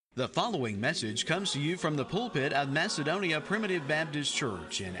The following message comes to you from the pulpit of Macedonia Primitive Baptist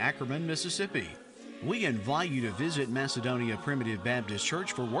Church in Ackerman, Mississippi. We invite you to visit Macedonia Primitive Baptist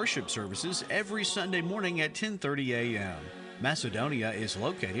Church for worship services every Sunday morning at 10:30 a.m. Macedonia is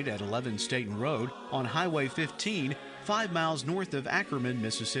located at 11 Staten Road on Highway 15, 5 miles north of Ackerman,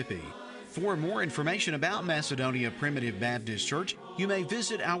 Mississippi. For more information about Macedonia Primitive Baptist Church, you may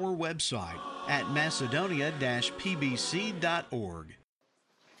visit our website at macedonia-pbc.org.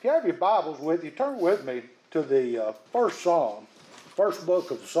 If you have your Bibles with you, turn with me to the first Psalm, first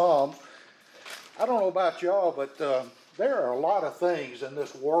book of Psalms. I don't know about y'all, but there are a lot of things in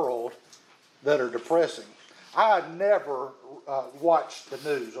this world that are depressing. I never watched the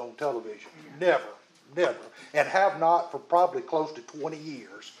news on television. Never. And have not for probably close to 20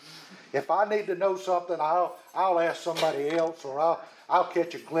 years. If I need to know something, I'll ask somebody else, or I'll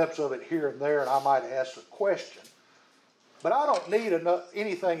catch a glimpse of it here and there, and I might ask a question. But I don't need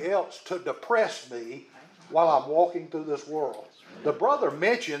anything else to depress me while I'm walking through this world. The brother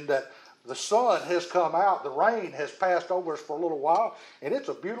mentioned that the sun has come out, the rain has passed over us for a little while, and it's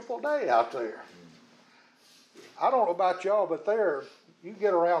a beautiful day out there. I don't know about y'all, but you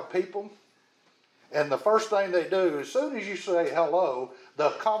get around people, and the first thing they do, as soon as you say hello, the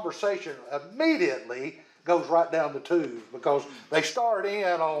conversation immediately goes right down the tube, because they start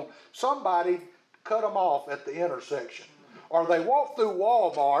in on somebody cut them off at the intersection. Or they walk through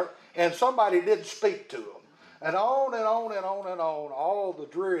Walmart and somebody didn't speak to them. And on and on and on and on, all the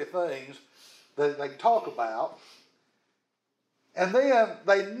dreary things that they talk about. And then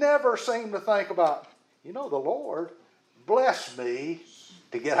they never seem to think about, the Lord blessed me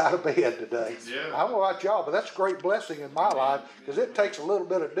to get out of bed today. Yeah. I don't know about y'all, but that's a great blessing in my life, because it takes a little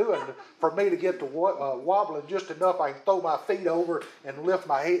bit of doing for me to get to wobbling just enough I can throw my feet over and lift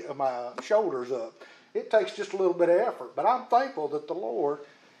my shoulders up. It takes just a little bit of effort, but I'm thankful that the Lord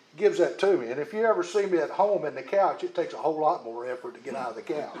gives that to me. And if you ever see me at home in the couch, it takes a whole lot more effort to get out of the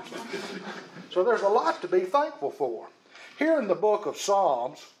couch. So there's a lot to be thankful for. Here in the book of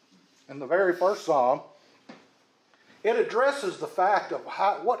Psalms, in the very first Psalm, it addresses the fact of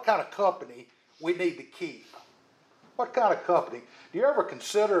what kind of company we need to keep. What kind of company? Do you ever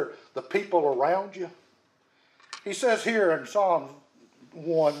consider the people around you? He says here in Psalms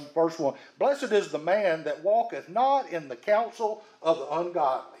 1, verse 1, "Blessed is the man that walketh not in the counsel of the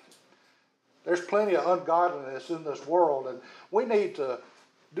ungodly." There's plenty of ungodliness in this world, and we need to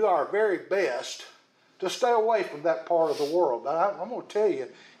do our very best to stay away from that part of the world. But I'm going to tell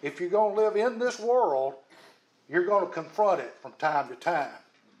you, if you're going to live in this world, you're going to confront it from time to time.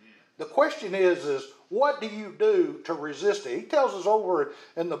 The question is what do you do to resist it? He tells us over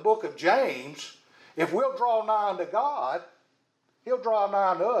in the book of James, if we'll draw nigh unto God, He'll draw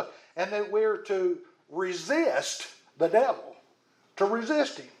nigh unto us, and that we're to resist the devil, to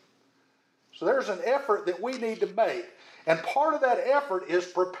resist him. So there's an effort that we need to make. And part of that effort is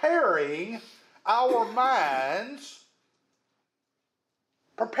preparing our minds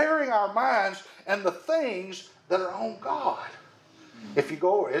and the things that are on God. If you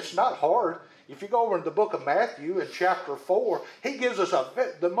go, it's not hard. If you go over in the book of Matthew in chapter 4, he gives us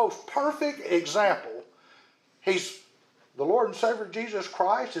the most perfect example. The Lord and Savior Jesus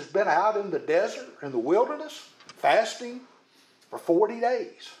Christ has been out in the desert, in the wilderness, fasting for 40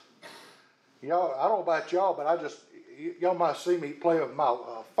 days. Y'all, I don't know about y'all, but y'all might see me play with my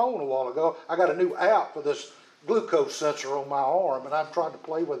phone a while ago. I got a new app for this glucose sensor on my arm, and I'm trying to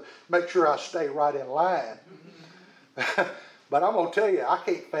play with it, make sure I stay right in line. But I'm going to tell you, I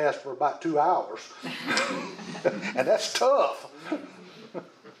can't fast for about 2 hours. And that's tough.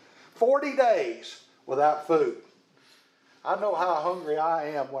 40 days without food. I know how hungry I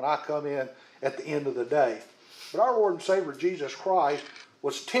am when I come in at the end of the day. But our Lord and Savior Jesus Christ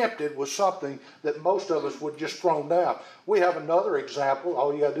was tempted with something that most of us would just throw down. We have another example.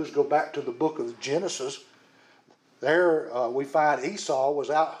 All you got to do is go back to the book of Genesis. There we find Esau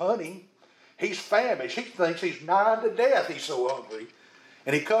was out hunting. He's famished. He thinks he's nigh to death. He's so hungry.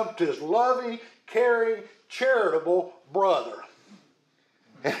 And he comes to his loving, caring, charitable brother.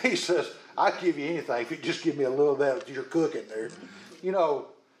 And he says, I'd give you anything if you just give me a little of that you're cooking there.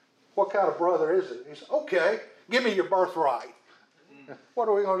 What kind of brother is it? He says, okay, give me your birthright. What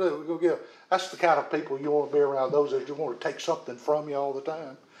are we going to do? We're going to give. That's the kind of people you want to be around, those that you want to take something from you all the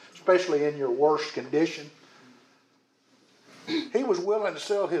time, especially in your worst condition. He was willing to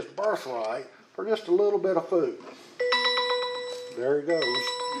sell his birthright for just a little bit of food. There he goes.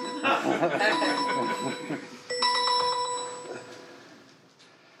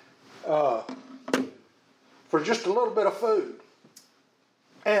 For just a little bit of food.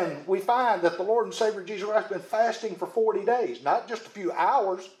 And we find that the Lord and Savior Jesus Christ has been fasting for 40 days. Not just a few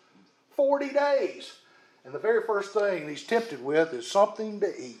hours, 40 days. And the very first thing he's tempted with is something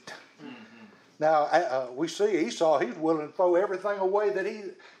to eat. Now, we see Esau, he's willing to throw everything away that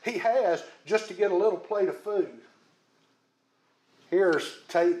he has just to get a little plate of food. Here's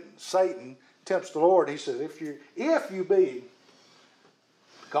Satan tempts the Lord. He says, if you be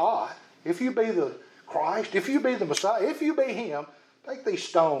God, if you be the Christ, if you be the Messiah, if you be him, take these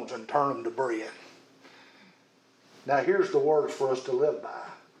stones and turn them to bread. Now here's the words for us to live by.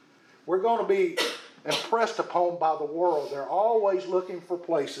 We're going to be impressed upon by the world. They're always looking for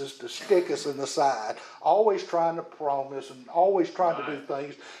places to stick us in the side, always trying to promise and always trying to do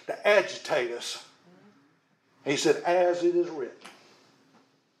things to agitate us. He said, as it is written.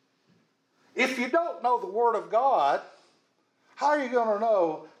 If you don't know the Word of God, how are you going to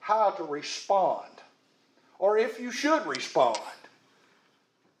know how to respond? Or if you should respond?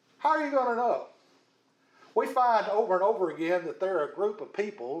 How are you going to know? We find over and over again that there are a group of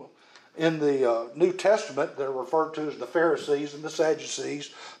people in the New Testament that are referred to as the Pharisees and the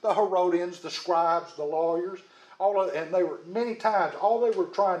Sadducees, the Herodians, the scribes, the lawyers, and they were many times, all they were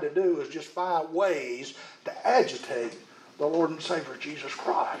trying to do is just find ways to agitate the Lord and Savior Jesus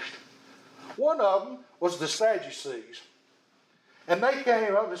Christ. One of them was the Sadducees. And they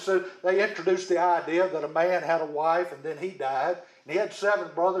came up and said, they introduced the idea that a man had a wife and then he died. And he had 7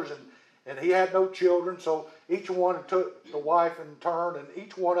 brothers and he had no children, so each one took the wife in turn, and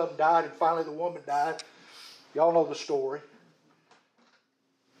each one of them died, and finally the woman died. Y'all know the story.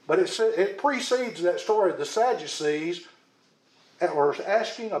 But it precedes that story. The Sadducees were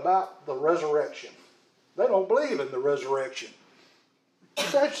asking about the resurrection. They don't believe in the resurrection. The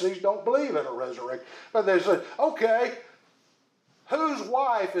Sadducees don't believe in a resurrection. But they said, okay, whose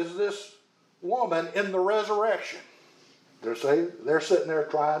wife is this woman in the resurrection? They're sitting there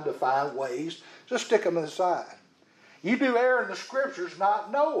trying to find ways to stick them aside. You do err in the Scriptures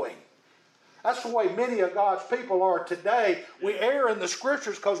not knowing. That's the way many of God's people are today. We err in the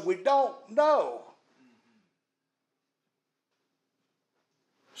Scriptures because we don't know.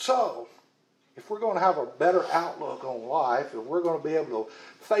 So, if we're going to have a better outlook on life, if we're going to be able to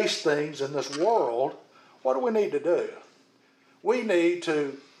face things in this world, what do we need to do? We need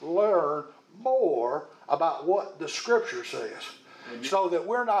to learn more about what the Scripture says, so that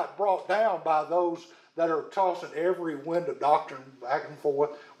we're not brought down by those that are tossing every wind of doctrine back and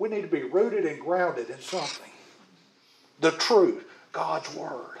forth. We need to be rooted and grounded in something. The truth, God's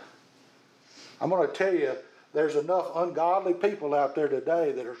Word. I'm going to tell you, there's enough ungodly people out there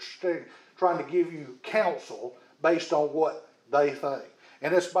today that are trying to give you counsel based on what they think.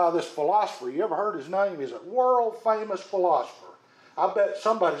 And it's by this philosopher. You ever heard his name? He's a world-famous philosopher. I bet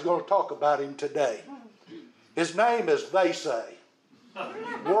somebody's going to talk about him today. His name is They Say.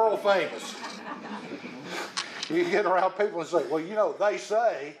 World famous. You get around people and say, well, you know, they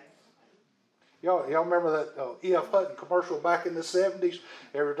say. Y'all remember that E.F. Hutton commercial back in the 70s?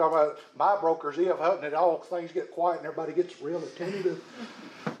 Every time about my broker's E.F. Hutton, and all things get quiet and everybody gets real attentive.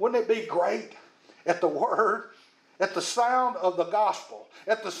 Wouldn't it be great at the Word, at the sound of the gospel,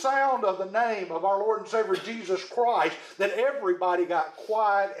 at the sound of the name of our Lord and Savior Jesus Christ, that everybody got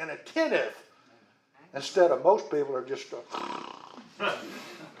quiet and attentive, instead of most people are just...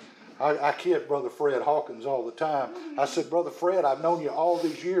 I kid Brother Fred Hawkins all the time. I said, Brother Fred, I've known you all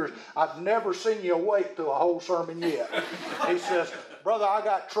these years. I've never seen you awake through a whole sermon yet. He says, Brother, I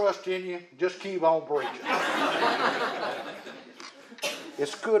got trust in you. Just keep on preaching.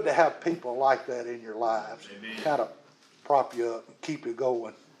 It's good to have people like that in your lives. Kind of prop you up and keep you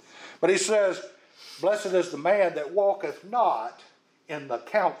going. But he says, blessed is the man that walketh not in the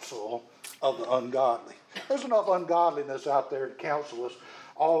counsel of the ungodly. There's enough ungodliness out there to counsel us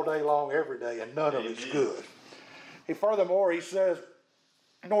all day long, every day, and none of it's good. Furthermore, he says,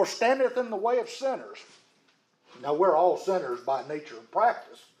 nor standeth in the way of sinners. Now, we're all sinners by nature and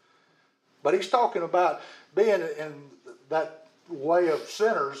practice. But he's talking about being in that way of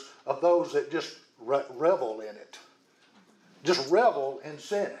sinners, of those that just revel in it. Just revel in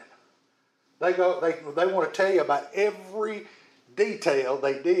sinning. They want to tell you about every detail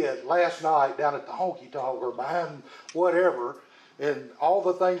they did last night down at the honky tonk or behind whatever, and all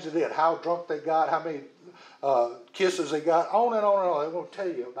the things they did, how drunk they got, how many kisses they got, on and on and on. They're going to tell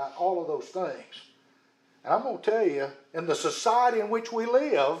you about all of those things. And I'm going to tell you, in the society in which we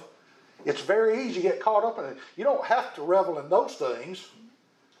live, it's very easy to get caught up in it. You don't have to revel in those things.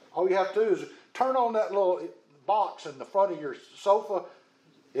 All you have to do is turn on that little box in the front of your sofa.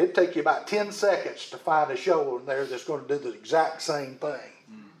 It'd take you about 10 seconds to find a show in there that's going to do the exact same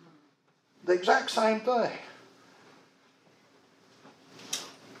thing. The exact same thing.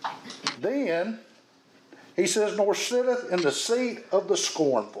 Then, he says, nor sitteth in the seat of the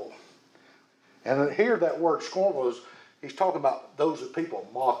scornful. And here that word scornful is, he's talking about those that people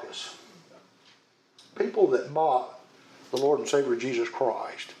mock us. People that mock the Lord and Savior Jesus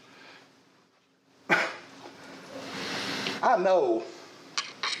Christ. I know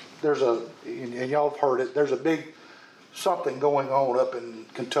there's and y'all have heard it, there's a big something going on up in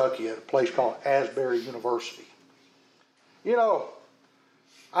Kentucky at a place called Asbury University. You know,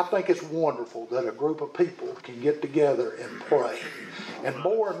 I think it's wonderful that a group of people can get together and pray. And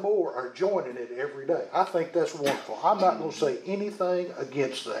more are joining it every day. I think that's wonderful. I'm not going to say anything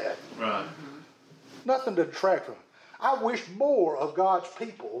against that. Right. Nothing to detract from it. I wish more of God's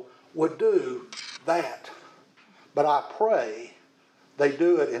people would do that. But I pray they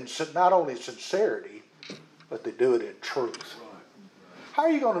do it in not only sincerity, but they do it in truth. How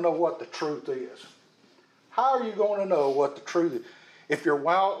are you going to know what the truth is? How are you going to know what the truth is? If you're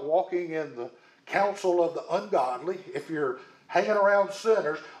walking in the counsel of the ungodly, if you're hanging around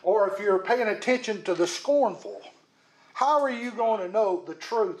sinners, or if you're paying attention to the scornful, how are you going to know the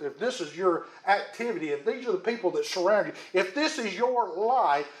truth if this is your activity, if these are the people that surround you, if this is your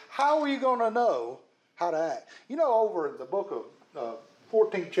life, how are you going to know how to act? You know, over in the book of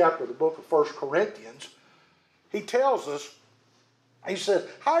 14th chapter of the book of 1 Corinthians, he tells us, he says,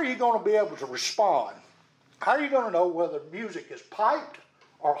 how are you going to be able to respond? How are you going to know whether music is piped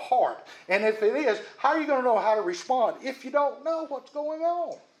or harped? And if it is, how are you going to know how to respond if you don't know what's going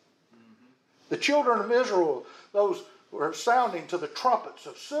on? Mm-hmm. The children of Israel, those were sounding to the trumpets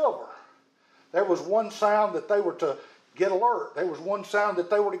of silver. There was one sound that they were to get alert. There was one sound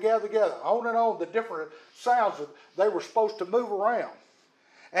that they were to gather together. On and on, the different sounds that they were supposed to move around.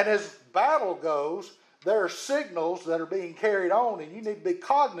 And as battle goes, there are signals that are being carried on, and you need to be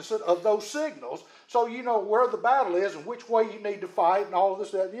cognizant of those signals so you know where the battle is and which way you need to fight and all of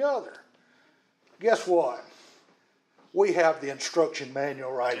this, that, and the other. Guess what? We have the instruction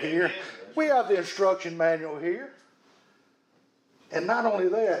manual right here. We have the instruction manual here. And not only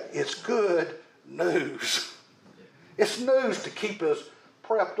that, it's good news. It's news to keep us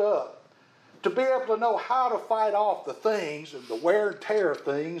prepped up, to be able to know how to fight off the things and the wear and tear of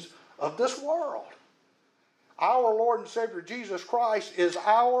things of this world. Our Lord and Savior Jesus Christ is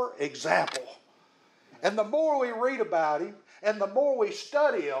our example. And the more we read about Him and the more we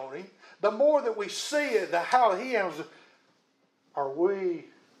study on Him, the more that we see it, how He handles it. Are we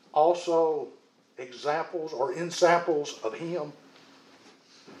also examples or ensamples of Him?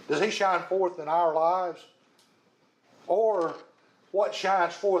 Does He shine forth in our lives? Or what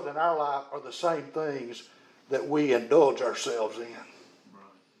shines forth in our life are the same things that we indulge ourselves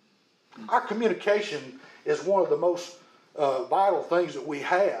in? Our communication is one of the most vital things that we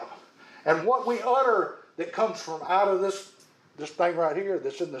have. And what we utter that comes from out of this thing right here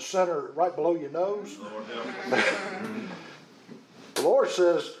that's in the center right below your nose. The Lord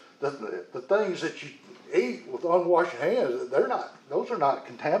says that the things that you eat with unwashed hands, those are not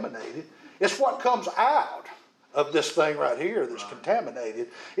contaminated. It's what comes out of this thing right here that's contaminated.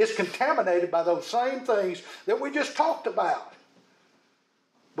 It's contaminated by those same things that we just talked about.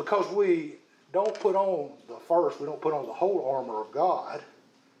 Because we don't put on we don't put on the whole armor of God,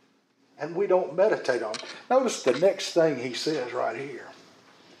 and we don't meditate on it. Notice the next thing he says right here.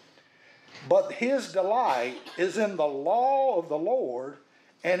 But his delight is in the law of the Lord,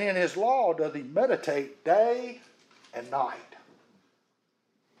 and in his law doth he meditate day and night.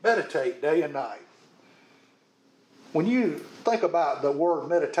 Meditate day and night. When you think about the word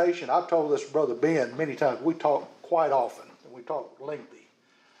meditation, I've told this Brother Ben many times, we talk quite often, and we talk lengthy.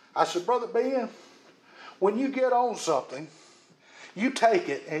 I said, Brother Ben, when you get on something, you take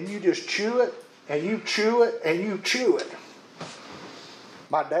it and you just chew it, and you chew it, and you chew it.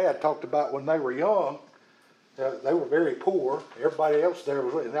 My dad talked about when they were young, they were very poor. Everybody else there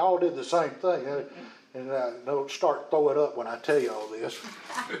was, and they all did the same thing. And don't start throwing up when I tell you all this.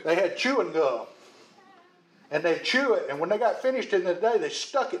 They had chewing gum. And they'd chew it, and when they got finished in the day, they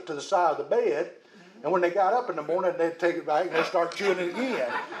stuck it to the side of the bed. And when they got up in the morning, they'd take it back and they'd start chewing it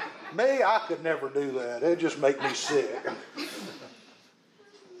again. Me, I could never do that. It'd just make me sick.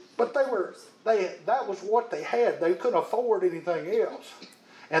 But that was what they had. They couldn't afford anything else.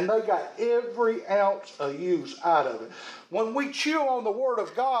 And they got every ounce of use out of it. When we chew on the Word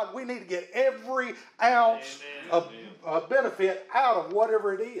of God, we need to get every ounce of benefit out of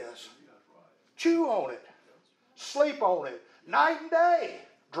whatever it is. Chew on it. Sleep on it. Night and day.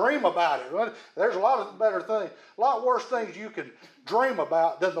 Dream about it. There's a lot of better things, a lot worse things you can dream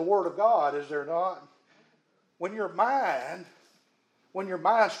about than the Word of God, is there not? When your mind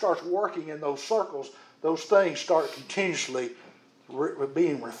starts working in those circles, those things start continuously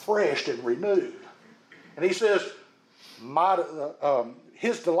being refreshed and renewed. And he says,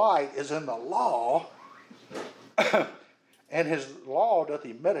 his delight is in the law, and his law doth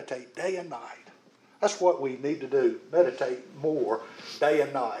he meditate day and night. That's what we need to do, meditate more day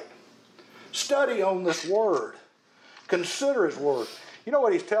and night. Study on this word. Consider his word. You know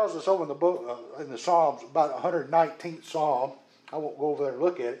what he tells us over in the book, in the Psalms, about 119th Psalm. I won't go over there and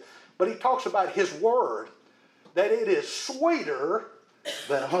look at it. But he talks about his word, that it is sweeter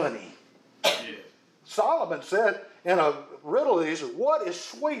than honey. Yeah. Solomon said in a riddle, he said, what is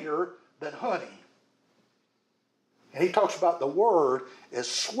sweeter than honey? And he talks about the word as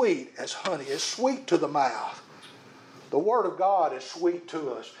sweet as honey. It's sweet to the mouth. The word of God is sweet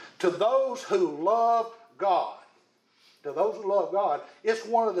to us. To those who love God. To those who love God, it's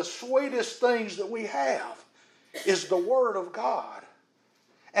one of the sweetest things that we have is the word of God.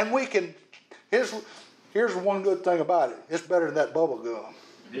 And we can, here's one good thing about it. It's better than that bubble gum.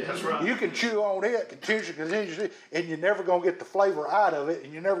 Yeah, that's right. You can chew on it, continue, and you're never going to get the flavor out of it,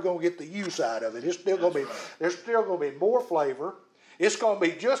 and you're never going to get the use out of it. It's still going to be, there's still going to be more flavor. It's going to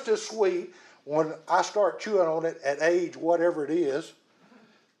be just as sweet when I start chewing on it at age whatever it is.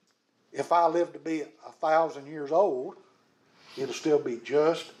 If I live to be 1,000 years old, it'll still be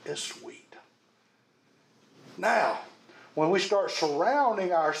just as sweet. Now, when we start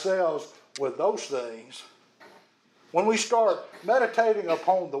surrounding ourselves with those things, when we start meditating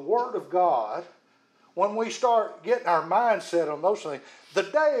upon the Word of God, when we start getting our mindset on those things, the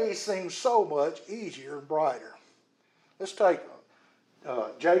day seems so much easier and brighter. Let's take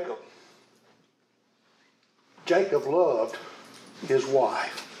Jacob. Jacob loved his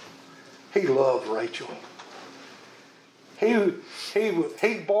wife. He loved Rachel.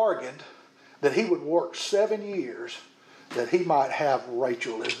 He bargained that he would work 7 years that he might have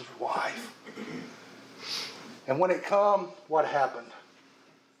Rachel as his wife. And when it come, what happened?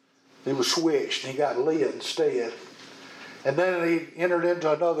 He was switched and he got Leah instead. And then he entered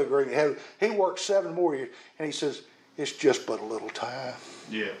into another agreement. He worked 7 more years. And he says, it's just but a little time.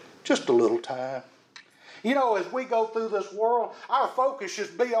 Yeah. Just a little time. You know, as we go through this world, our focus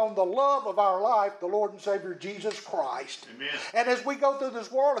should be on the love of our life, the Lord and Savior Jesus Christ. Amen. And as we go through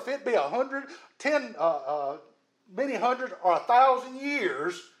this world, if it be 100, 10, many hundred, or 1,000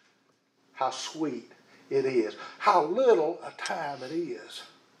 years, how sweet it is. How little a time it is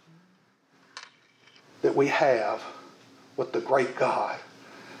that we have with the great God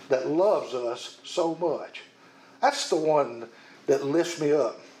that loves us so much. That's the one that lifts me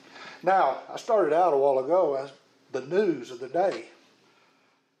up. Now, I started out a while ago as the news of the day.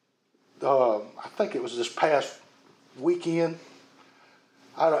 I think it was this past weekend.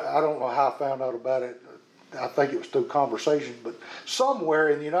 I don't know how I found out about it. I think it was through conversation, but somewhere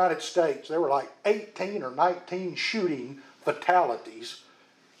in the United States, there were like 18 or 19 shooting fatalities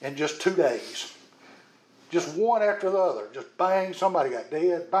in just 2 days. Just one after the other. Just bang, somebody got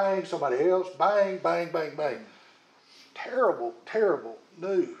dead, bang, somebody else, bang, bang, bang, bang. Terrible, terrible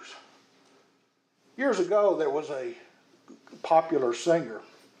news. Years ago, there was a popular singer,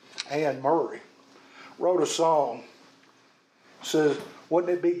 Anne Murray, wrote a song. Says,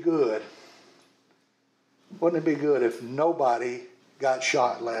 wouldn't it be good? Wouldn't it be good if nobody got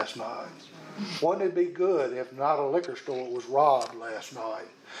shot last night? Wouldn't it be good if not a liquor store was robbed last night?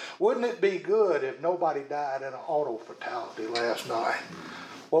 Wouldn't it be good if nobody died in an auto fatality last night?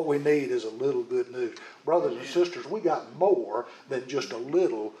 What we need is a little good news. Brothers and sisters, we got more than just a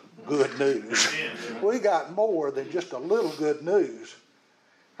little good news. We got more than just a little good news.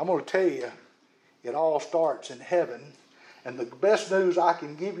 I'm going to tell you, it all starts in heaven. And the best news I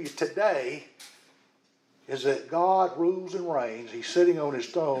can give you today is that God rules and reigns. He's sitting on his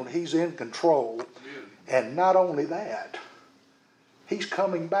throne. He's in control. And not only that, he's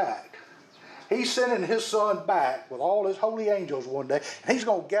coming back. He's sending his son back with all his holy angels one day. And he's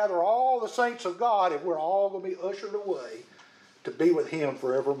going to gather all the saints of God, and we're all going to be ushered away to be with him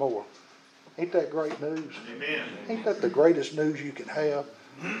forevermore. Ain't that great news? Amen. Ain't that the greatest news you can have?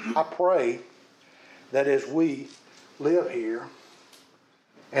 I pray that as we live here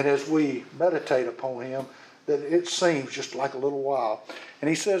and as we meditate upon him, that it seems just like a little while. And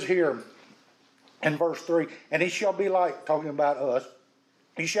he says here in verse 3, and he shall be like, talking about us,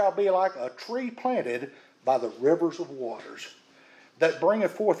 he shall be like a tree planted by the rivers of waters, that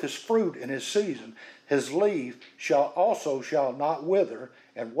bringeth forth his fruit in his season. His leaf shall not wither,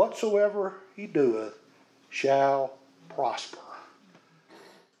 and whatsoever he doeth shall prosper.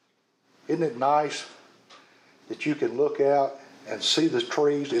 Isn't it nice that you can look out and see the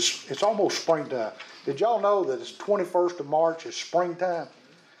trees? It's almost springtime. Did y'all know that it's 21st of March, it's springtime?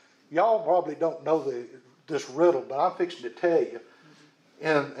 Y'all probably don't know this riddle, but I'm fixing to tell you.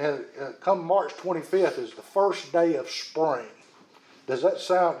 And come March 25th is the first day of spring.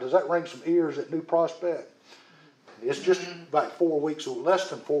 Does that ring some ears at New Prospect? It's just about 4 weeks, less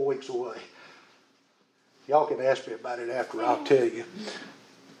than 4 weeks away. Y'all can ask me about it after, I'll tell you.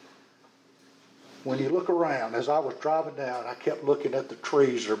 When you look around, as I was driving down, I kept looking at the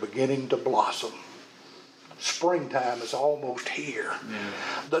trees that are beginning to blossom. Springtime is almost here. Yeah.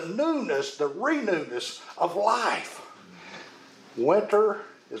 The newness, the renewness of life. Winter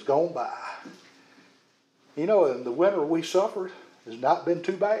is gone by. You know, in the winter we suffered has not been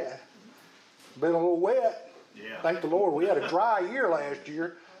too bad. It's been a little wet. Yeah. Thank the Lord. We had a dry year last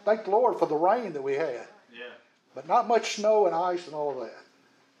year. Thank the Lord for the rain that we had. Yeah. But not much snow and ice and all that.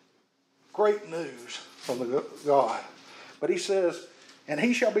 Great news from the God. But he says, and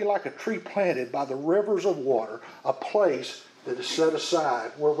he shall be like a tree planted by the rivers of water, a place that is set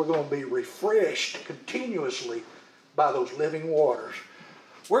aside where we're going to be refreshed continuously by those living waters.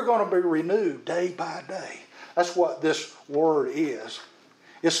 We're going to be renewed day by day. That's what this word is.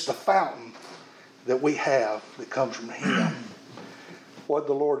 It's the fountain that we have that comes from him. What did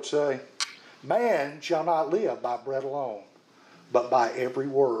the Lord say? Man shall not live by bread alone, but by every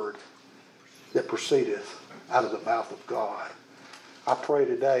word that proceedeth out of the mouth of God. I pray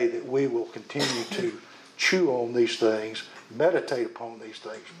today that we will continue to chew on these things, meditate upon these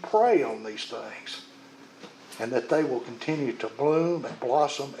things, pray on these things, and that they will continue to bloom and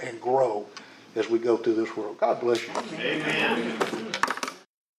blossom and grow as we go through this world. God bless you. Amen.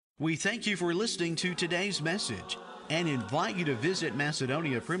 We thank you for listening to today's message and invite you to visit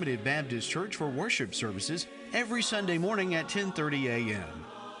Macedonia Primitive Baptist Church for worship services every Sunday morning at 10:30 a.m.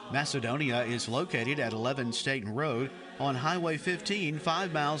 Macedonia is located at 11 Staten Road on Highway 15,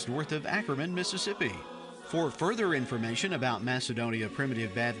 5 miles north of Ackerman, Mississippi. For further information about Macedonia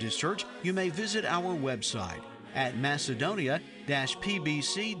Primitive Baptist Church, you may visit our website at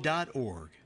macedonia-pbc.org.